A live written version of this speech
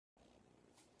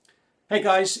Hey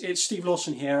guys, it's Steve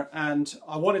Lawson here, and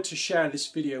I wanted to share this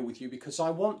video with you because I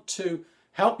want to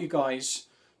help you guys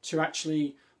to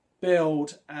actually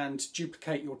build and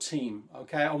duplicate your team.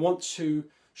 Okay, I want to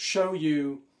show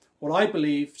you what I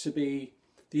believe to be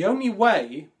the only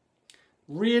way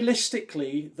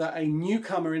realistically that a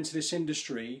newcomer into this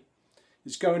industry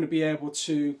is going to be able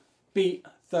to beat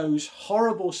those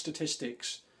horrible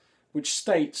statistics which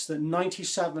states that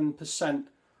 97%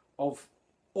 of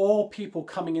all people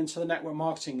coming into the network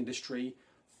marketing industry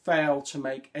fail to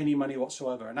make any money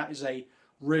whatsoever. And that is a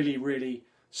really, really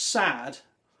sad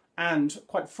and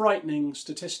quite frightening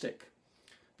statistic,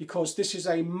 because this is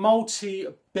a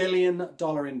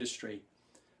multi-billion-dollar industry,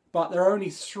 but there are only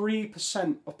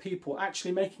 3% of people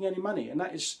actually making any money, and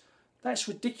that's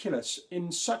ridiculous.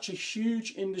 In such a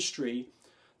huge industry,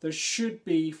 there should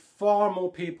be far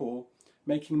more people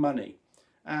making money.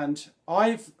 And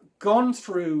I've gone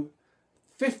through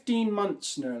 15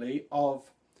 months nearly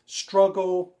of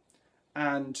struggle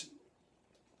and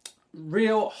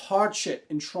real hardship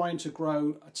in trying to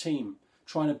grow a team,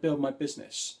 trying to build my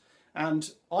business.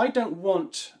 And I don't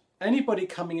want anybody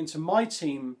coming into my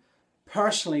team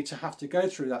personally to have to go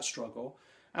through that struggle.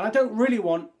 And I don't really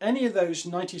want any of those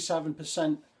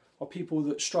 97% of people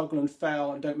that struggle and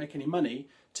fail and don't make any money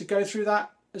to go through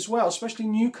that as well, especially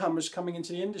newcomers coming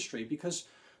into the industry, because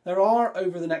there are,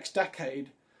 over the next decade,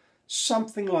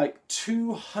 something like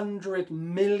 200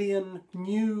 million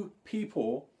new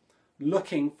people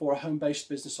looking for a home-based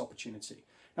business opportunity.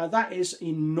 Now that is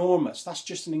enormous. That's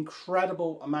just an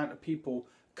incredible amount of people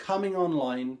coming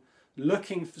online,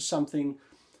 looking for something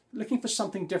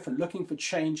different, looking for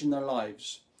change in their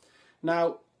lives.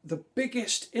 Now, the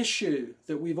biggest issue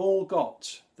that we've all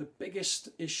got,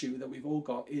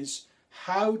 is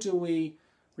how do we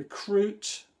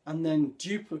recruit and then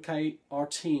duplicate our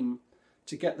team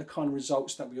to get the kind of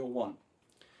results that we all want.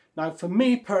 Now, for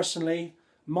me personally,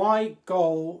 my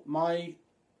goal, my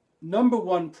number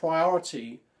one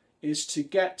priority is to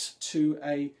get to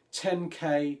a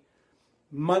 10K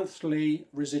monthly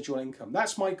residual income.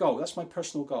 That's my goal. That's my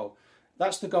personal goal.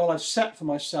 That's the goal I've set for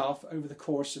myself over the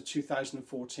course of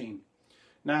 2014.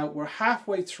 Now, we're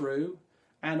halfway through,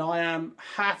 and I am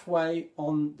halfway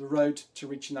on the road to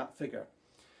reaching that figure.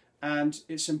 And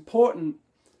it's important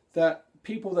that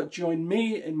people that join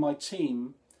me in my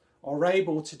team are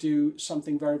able to do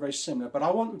something very, very similar, but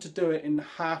I want them to do it in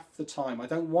half the time. I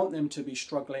don't want them to be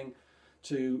struggling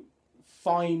to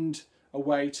find a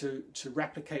way to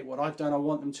replicate what I've done. I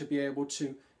want them to be able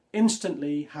to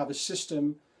instantly have a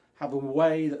system, have a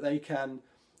way that they can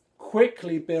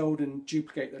quickly build and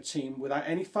duplicate their team without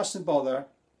any fuss and bother,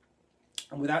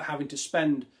 and without having to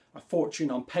spend a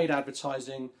fortune on paid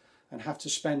advertising and have to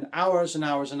spend hours and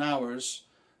hours and hours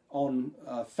on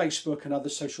Facebook and other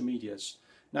social medias.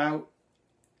 Now,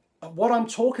 what I'm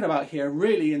talking about here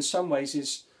really in some ways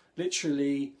is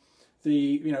literally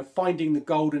finding the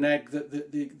golden egg that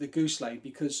the goose laid,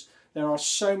 because there are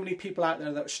so many people out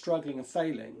there that are struggling and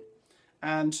failing.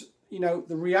 And the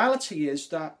reality is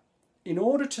that in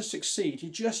order to succeed, you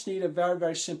just need a very,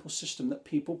 very simple system that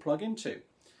people plug into.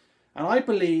 And I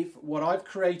believe what I've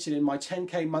created in my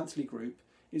 10K monthly group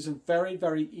is a very,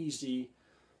 very easy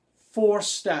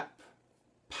 4-step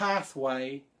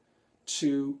pathway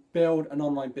to build an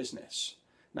online business.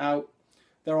 Now,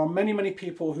 there are many, many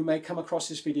people who may come across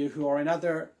this video who are in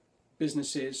other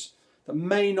businesses that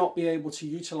may not be able to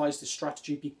utilize this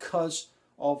strategy because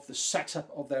of the setup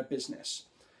of their business.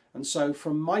 And so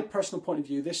from my personal point of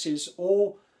view, this is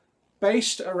all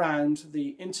based around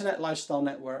the Internet Lifestyle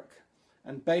Network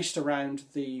and based around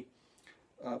the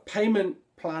payment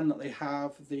plan that they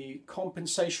have, the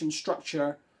compensation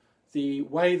structure, the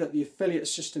way that the affiliate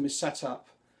system is set up,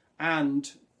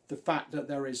 and the fact that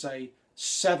there is a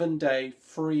 7-day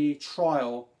free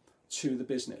trial to the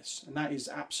business. And that is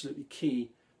absolutely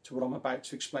key to what I'm about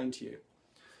to explain to you.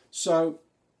 So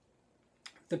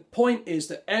the point is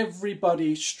that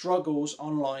everybody struggles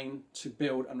online to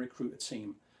build and recruit a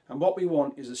team. And what we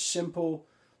want is a simple,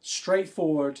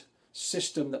 straightforward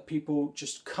system that people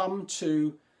just come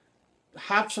to,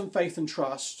 have some faith and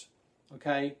trust,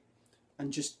 okay,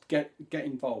 and just get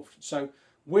involved. So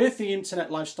with the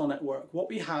Internet Lifestyle Network, what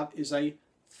we have is a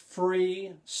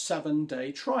free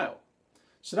 7-day trial.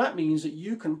 So that means that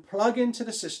you can plug into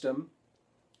the system,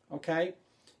 okay?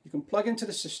 You can plug into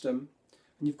the system,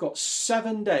 and you've got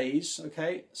 7 days,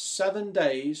 okay? 7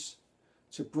 days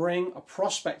to bring a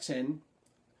prospect in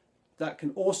that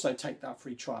can also take that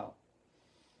free trial.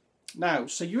 Now,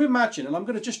 so you imagine, and I'm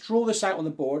going to just draw this out on the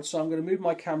board, so I'm going to move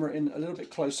my camera in a little bit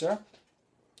closer.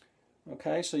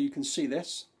 Okay, so you can see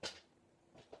this.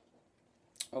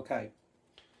 Okay.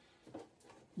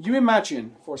 you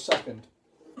imagine for a second,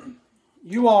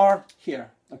 you are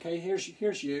here, okay?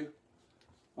 Here's you,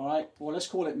 all right? Well, let's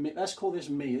call it me. Let's call this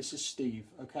me. This is Steve,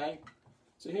 okay?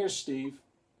 So here's Steve.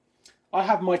 I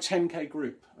have my 10K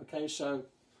group, okay? So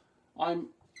I'm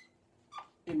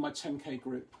in my 10K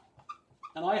group,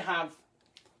 and I have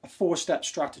a 4-step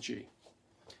strategy.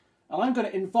 And I'm going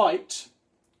to invite,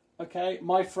 okay,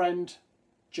 my friend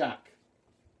Jack.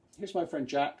 Here's my friend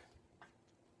Jack.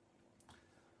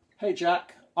 Hey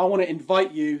Jack, I want to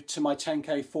invite you to my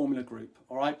 10K formula group,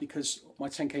 all right? Because my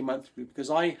 10K monthly group, because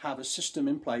I have a system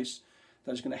in place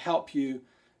that is going to help you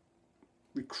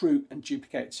recruit and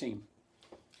duplicate a team.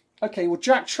 Okay, well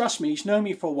Jack trusts me. He's known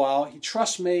me for a while. He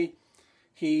trusts me.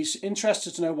 He's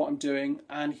interested to know what I'm doing,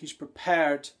 and he's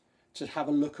prepared to have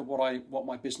a look at what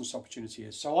my business opportunity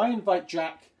is. So I invite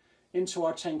Jack into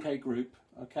our 10K group,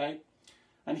 okay?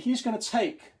 And he's going to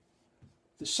take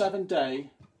the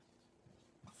 7-day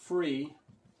free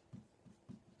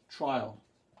trial.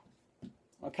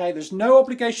 Okay, there's no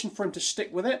obligation for him to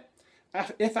stick with it.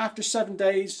 If after 7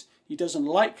 days he doesn't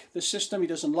like the system, he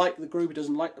doesn't like the group, he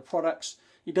doesn't like the products,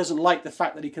 he doesn't like the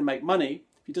fact that he can make money,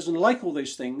 if he doesn't like all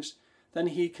those things, then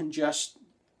he can just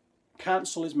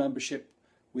cancel his membership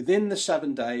within the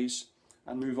 7 days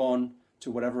and move on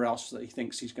to whatever else that he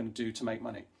thinks he's going to do to make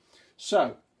money.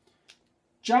 So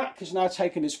Jack has now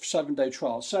taken his 7-day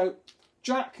trial. So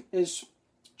Jack is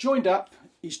joined up,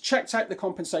 he's checked out the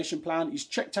compensation plan, he's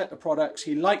checked out the products,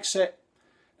 he likes it.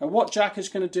 And what Jack is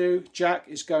going to do, Jack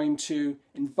is going to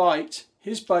invite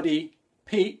his buddy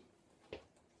Pete.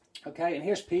 Okay, and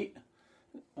here's Pete.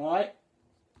 All right.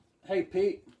 Hey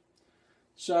Pete.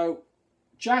 So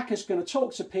Jack is going to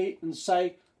talk to Pete and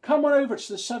say, come on over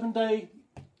to the 7-day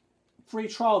free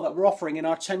trial that we're offering in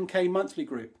our 10K monthly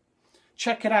group.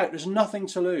 Check it out, there's nothing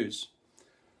to lose.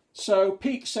 So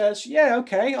Pete says, yeah,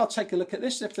 okay, I'll take a look at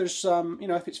this. If there's,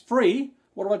 if it's free,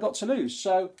 what have I got to lose?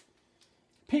 So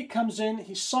Pete comes in,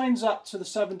 he signs up to the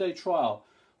 7-day trial.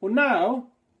 Well now,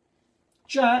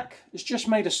 Jack has just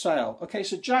made a sale. Okay,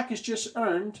 so Jack has just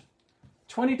earned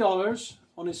 $20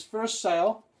 on his first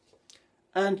sale.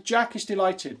 And Jack is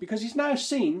delighted because he's now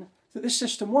seen that this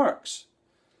system works.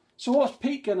 So what's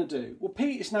Pete going to do? Well,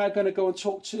 Pete is now going to go and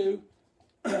talk to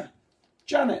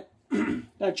Janet.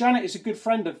 Now, Janet is a good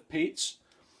friend of Pete's,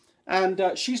 and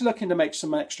she's looking to make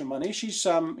some extra money. She's,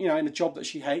 in a job that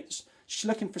she hates. She's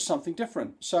looking for something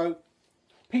different. So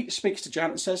Pete speaks to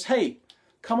Janet and says, hey,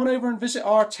 come on over and visit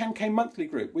our 10K monthly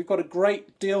group. We've got a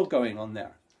great deal going on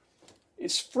there.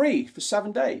 It's free for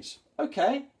 7 days.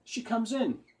 Okay, she comes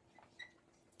in.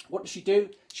 What does she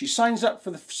do? She signs up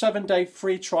for the 7-day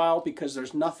free trial because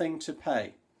there's nothing to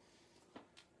pay.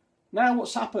 Now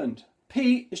what's happened?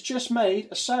 Pete has just made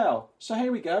a sale. So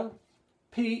here we go.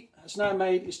 Pete has now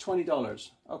made his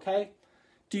 $20. Okay?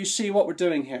 Do you see what we're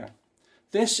doing here?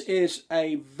 This is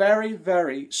a very,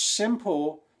 very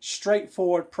simple,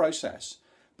 straightforward process.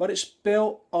 But it's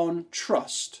built on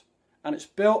trust. And it's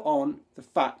built on the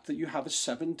fact that you have a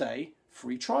 7-day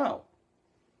free trial.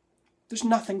 There's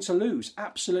nothing to lose,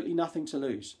 absolutely nothing to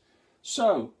lose.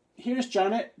 So here's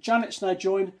Janet. Janet's now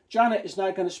joined. Janet is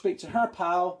now going to speak to her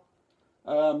pal,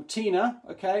 Tina.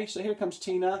 Okay, so here comes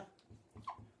Tina.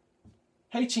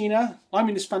 Hey Tina, I'm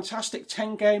in this fantastic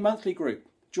 10K monthly group.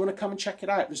 Do you want to come and check it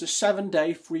out? There's a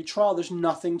 7-day free trial. There's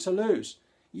nothing to lose.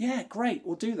 Yeah, great,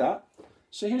 we'll do that.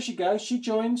 So here she goes. She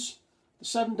joins the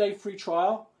 7-day free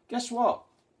trial. Guess what?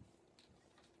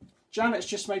 Janet's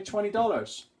just made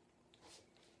 $20.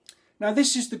 Now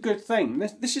this is the good thing.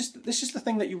 This is the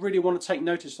thing that you really want to take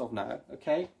notice of now.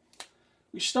 Okay,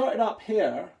 we started up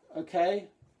here. Okay,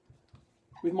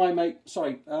 with my mate.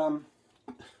 Sorry,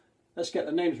 let's get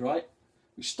the names right.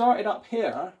 We started up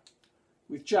here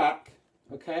with Jack.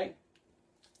 Okay,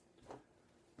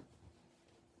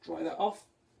 dry that off.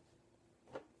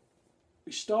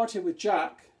 We started with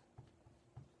Jack.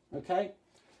 Okay.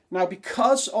 Now,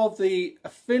 because of the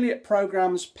affiliate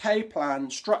program's pay plan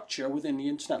structure within the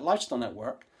Internet Lifestyle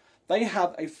Network, they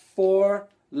have a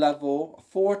 4-level,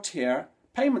 4-tier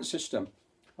payment system.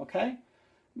 Okay?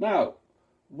 Now,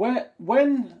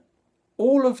 when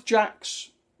all of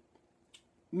Jack's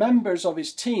members of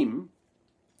his team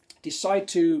decide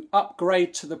to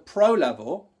upgrade to the pro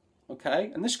level, okay,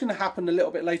 and this is going to happen a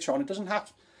little bit later on. It doesn't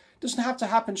have to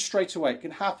happen straight away. It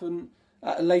can happen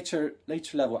at a later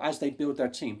level as they build their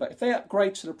team. But if they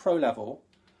upgrade to the pro level,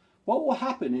 what will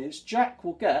happen is Jack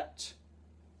will get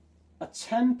a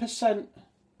 10%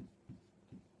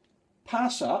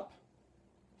 pass up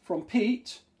from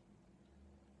Pete,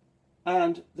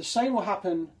 and the same will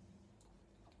happen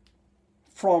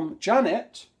from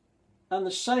Janet, and the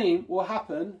same will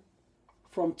happen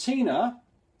from Tina,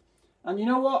 And you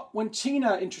know what? When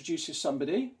Tina introduces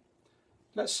somebody,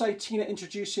 let's say Tina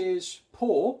introduces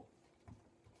Paul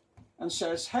and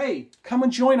says, hey, come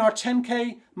and join our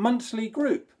 10K monthly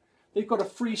group. They've got a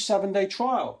free 7-day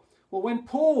trial. Well, when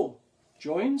Paul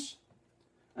joins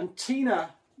and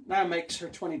Tina now makes her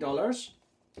 $20,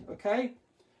 okay?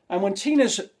 And when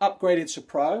Tina's upgraded to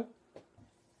Pro,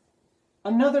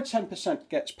 another 10%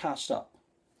 gets passed up.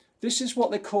 This is what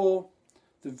they call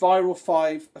the Viral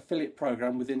 5 affiliate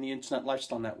program within the Internet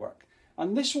Lifestyle Network.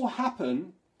 And this will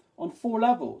happen on 4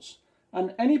 levels.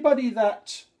 And anybody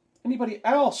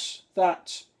else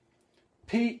that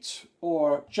Pete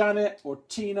or Janet or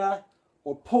Tina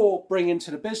or Paul bring into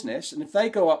the business, and if they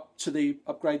go up to the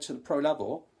upgrade to the Pro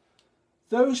level,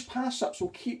 those pass-ups will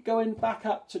keep going back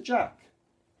up to Jack.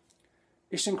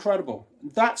 It's incredible.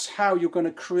 That's how you're going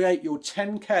to create your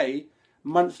 10K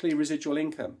monthly residual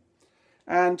income.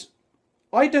 And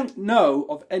I don't know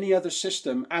of any other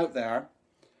system out there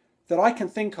that I can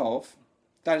think of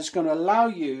that is going to allow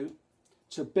you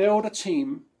to build a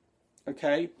team,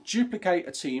 okay, duplicate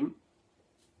a team,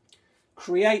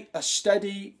 create a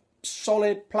steady,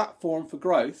 solid platform for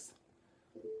growth,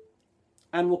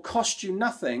 and will cost you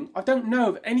nothing. I don't know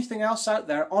of anything else out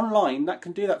there online that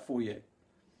can do that for you.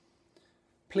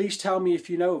 Please tell me if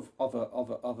you know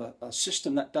of a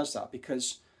system that does that,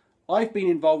 because I've been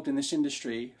involved in this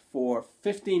industry for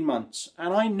 15 months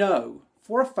and I know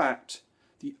for a fact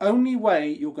the only way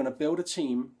you're going to build a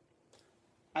team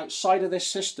outside of this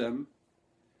system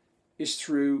is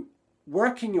through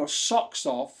working your socks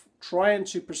off, trying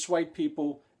to persuade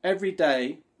people every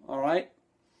day, all right,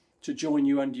 to join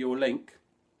you under your link,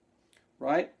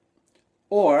 right?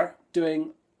 Or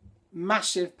doing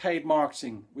massive paid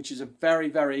marketing, which is a very,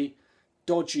 very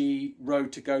dodgy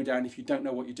road to go down if you don't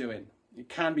know what you're doing. It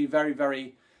can be very,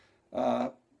 very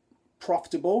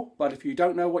profitable, but if you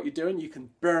don't know what you're doing, you can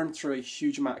burn through a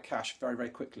huge amount of cash very, very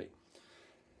quickly.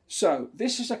 So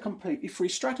this is a completely free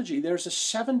strategy. There's a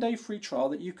 7-day free trial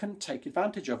that you can take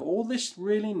advantage of. All this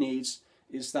really needs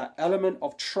is that element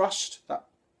of trust, that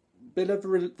bit of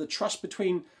the trust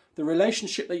between the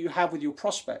relationship that you have with your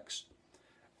prospects,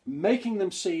 making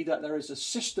them see that there is a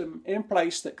system in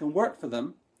place that can work for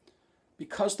them.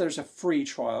 Because there's a free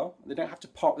trial, they don't have to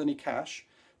part with any cash.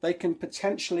 They can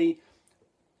potentially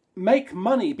make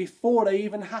money before they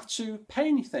even have to pay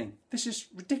anything. This is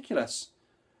ridiculous.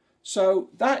 So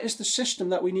that is the system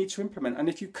that we need to implement. And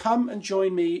if you come and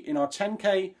join me in our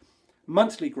 10K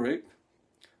monthly group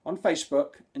on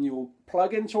Facebook, and you will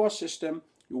plug into our system,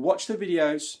 you'll watch the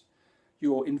videos,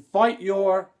 you'll invite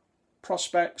your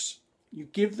prospects, you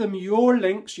give them your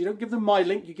links, you don't give them my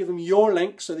link, you give them your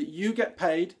link so that you get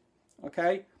paid,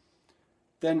 okay?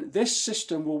 Then this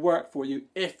system will work for you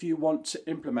if you want to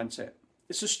implement it.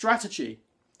 It's a strategy.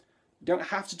 You don't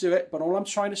have to do it, but all I'm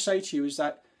trying to say to you is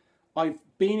that I've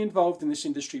been involved in this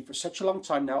industry for such a long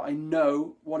time now, I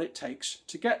know what it takes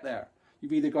to get there.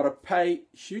 You've either got to pay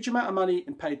a huge amount of money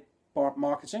in paid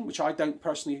marketing, which I don't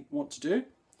personally want to do,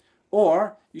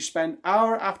 or you spend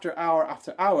hour after hour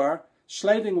after hour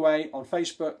slaving away on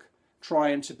Facebook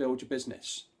trying to build your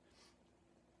business.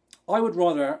 I would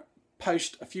rather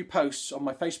post a few posts on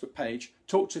my Facebook page,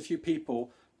 talk to a few people,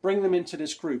 bring them into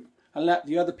this group, and let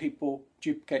the other people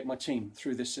duplicate my team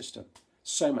through this system.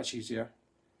 So much easier.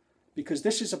 Because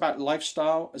this is about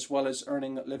lifestyle as well as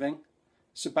earning a living.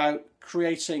 It's about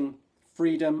creating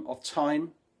freedom of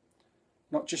time,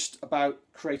 not just about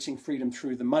creating freedom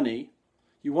through the money.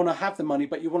 You want to have the money,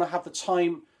 but you want to have the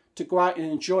time to go out and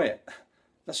enjoy it.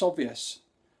 That's obvious.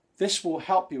 This will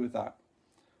help you with that.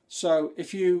 So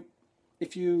if you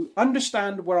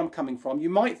understand where I'm coming from, you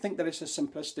might think that it's a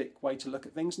simplistic way to look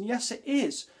at things, and yes, it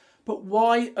is. But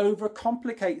why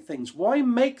overcomplicate things? Why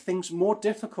make things more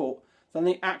difficult than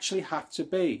they actually have to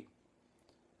be?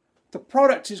 The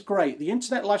product is great. The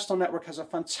Internet Lifestyle Network has a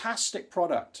fantastic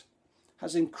product,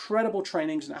 has incredible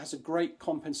trainings, and it has a great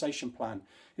compensation plan.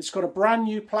 It's got a brand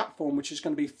new platform which is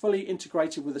going to be fully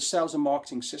integrated with a sales and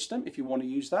marketing system if you want to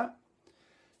use that.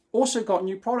 Also got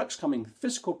new products coming,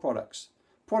 physical products.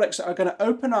 Products that are going to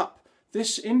open up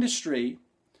this industry,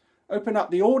 open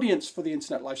up the audience for the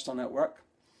Internet Lifestyle Network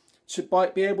to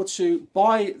be able to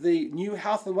buy the new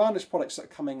health and wellness products that are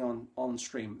coming on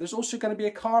stream. There's also going to be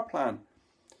a car plan.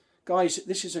 Guys,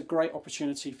 this is a great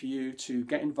opportunity for you to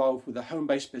get involved with a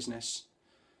home-based business.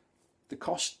 The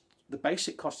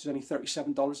basic cost is only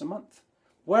 $37 a month.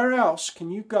 Where else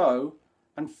can you go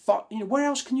and where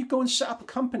else can you go and set up a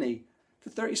company for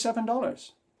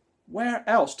 $37? Where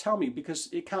else? Tell me, because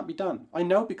it can't be done. I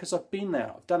know because I've been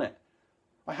there. I've done it.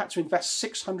 I had to invest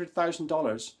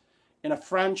 $600,000 in a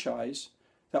franchise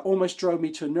that almost drove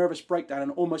me to a nervous breakdown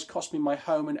and almost cost me my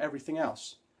home and everything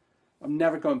else. I'm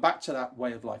never going back to that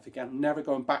way of life again. I'm never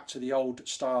going back to the old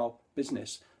style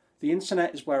business. The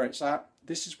internet is where it's at.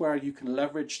 This is where you can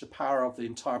leverage the power of the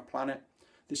entire planet.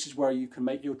 This is where you can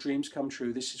make your dreams come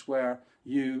true. This is where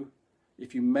you,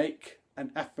 if you make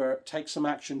an effort, take some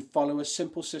action, follow a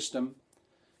simple system,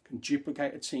 can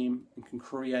duplicate a team and can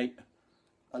create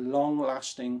a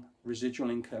long-lasting residual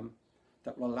income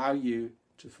that will allow you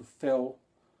to fulfill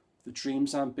the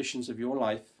dreams and ambitions of your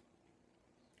life,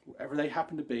 whatever they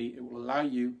happen to be. It will allow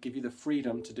you, give you the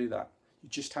freedom to do that. You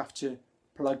just have to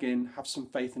plug in, have some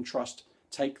faith and trust,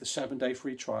 take the 7-day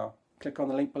free trial, click on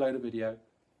the link below the video,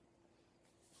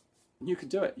 and you can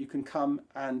do it. You can come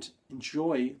and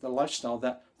enjoy the lifestyle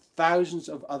that thousands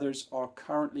of others are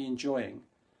currently enjoying.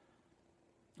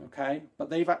 Okay, but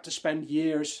they've had to spend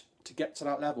years to get to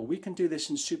that level. We can do this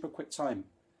in super quick time.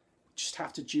 We just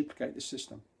have to duplicate the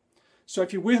system. So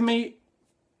if you're with me,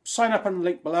 sign up on the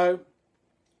link below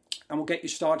and we'll get you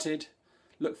started.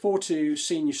 Look forward to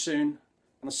seeing you soon, and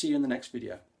I'll see you in the next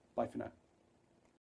video. Bye for now.